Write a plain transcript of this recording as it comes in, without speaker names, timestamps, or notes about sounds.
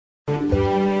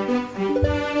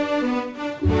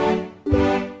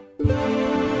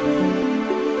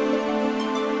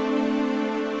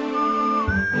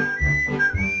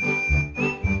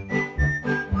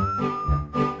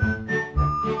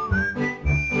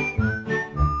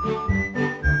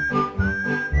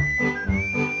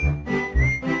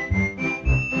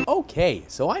Okay,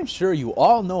 so I'm sure you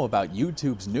all know about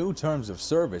YouTube's new terms of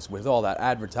service with all that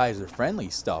advertiser-friendly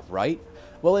stuff, right?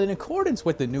 Well, in accordance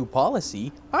with the new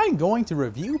policy, I'm going to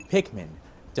review Pikmin.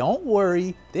 Don't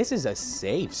worry, this is a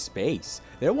safe space.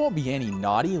 There won't be any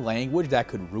naughty language that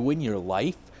could ruin your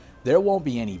life. There won't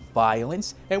be any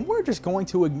violence, and we're just going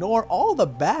to ignore all the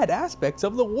bad aspects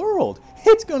of the world.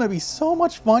 It's gonna be so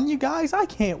much fun, you guys, I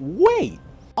can't wait!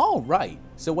 Alright,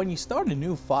 so when you start a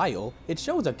new file, it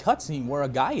shows a cutscene where a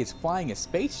guy is flying a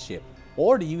spaceship,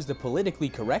 or to use the politically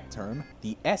correct term,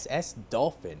 the SS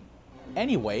Dolphin.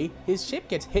 Anyway, his ship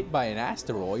gets hit by an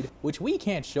asteroid, which we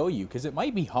can't show you because it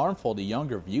might be harmful to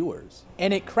younger viewers.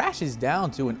 And it crashes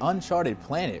down to an uncharted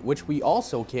planet, which we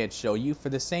also can't show you for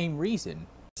the same reason.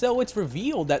 So it's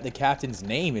revealed that the captain's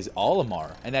name is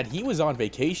Olimar, and that he was on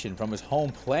vacation from his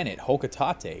home planet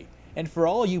Hokotate. And for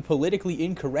all you politically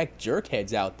incorrect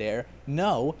jerkheads out there,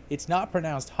 no, it's not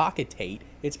pronounced Hokotate,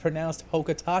 it's pronounced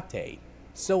Hokotate.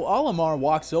 So Olimar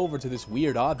walks over to this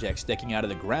weird object sticking out of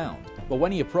the ground, but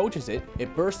when he approaches it,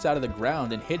 it bursts out of the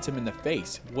ground and hits him in the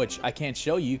face, which I can't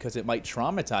show you because it might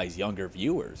traumatize younger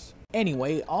viewers.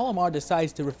 Anyway, Olimar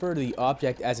decides to refer to the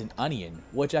object as an onion,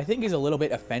 which I think is a little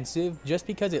bit offensive. Just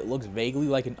because it looks vaguely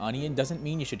like an onion doesn't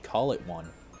mean you should call it one.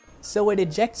 So it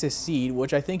ejects a seed,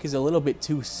 which I think is a little bit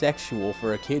too sexual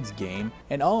for a kid's game,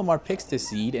 and Olimar picks the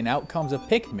seed and out comes a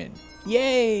Pikmin.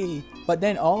 Yay! But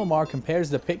then Olimar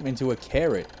compares the Pikmin to a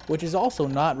carrot, which is also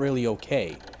not really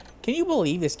okay. Can you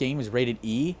believe this game is rated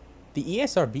E? The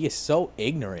ESRB is so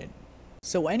ignorant.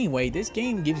 So anyway, this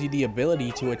game gives you the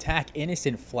ability to attack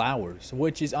innocent flowers,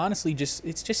 which is honestly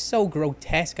it's just so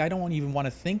grotesque, I don't even want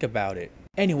to think about it.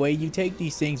 Anyway, you take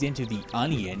these things into the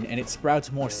onion and it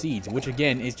sprouts more seeds, which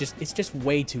again is just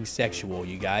way too sexual,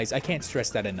 you guys. I can't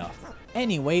stress that enough.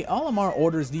 Anyway, Olimar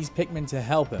orders these Pikmin to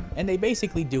help him, and they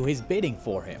basically do his bidding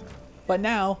for him. But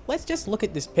now, let's just look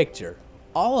at this picture.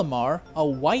 Olimar, a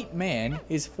white man,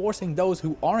 is forcing those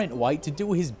who aren't white to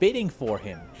do his bidding for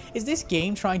him. Is this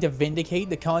game trying to vindicate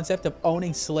the concept of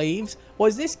owning slaves?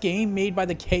 Was this game made by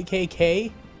the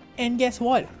KKK? And guess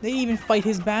what? They even fight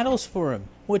his battles for him,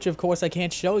 which of course I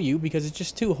can't show you because it's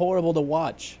just too horrible to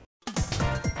watch.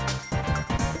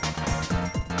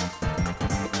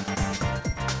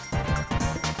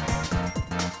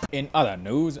 In other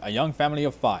news, a young family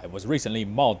of 5 was recently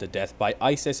mauled to death by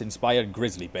ISIS-inspired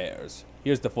grizzly bears.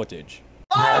 Here's the footage.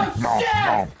 Oh,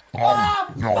 shit!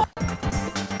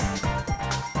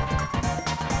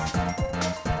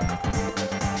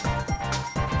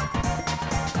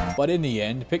 But in the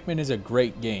end, Pikmin is a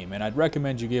great game, and I'd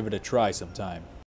recommend you give it a try sometime.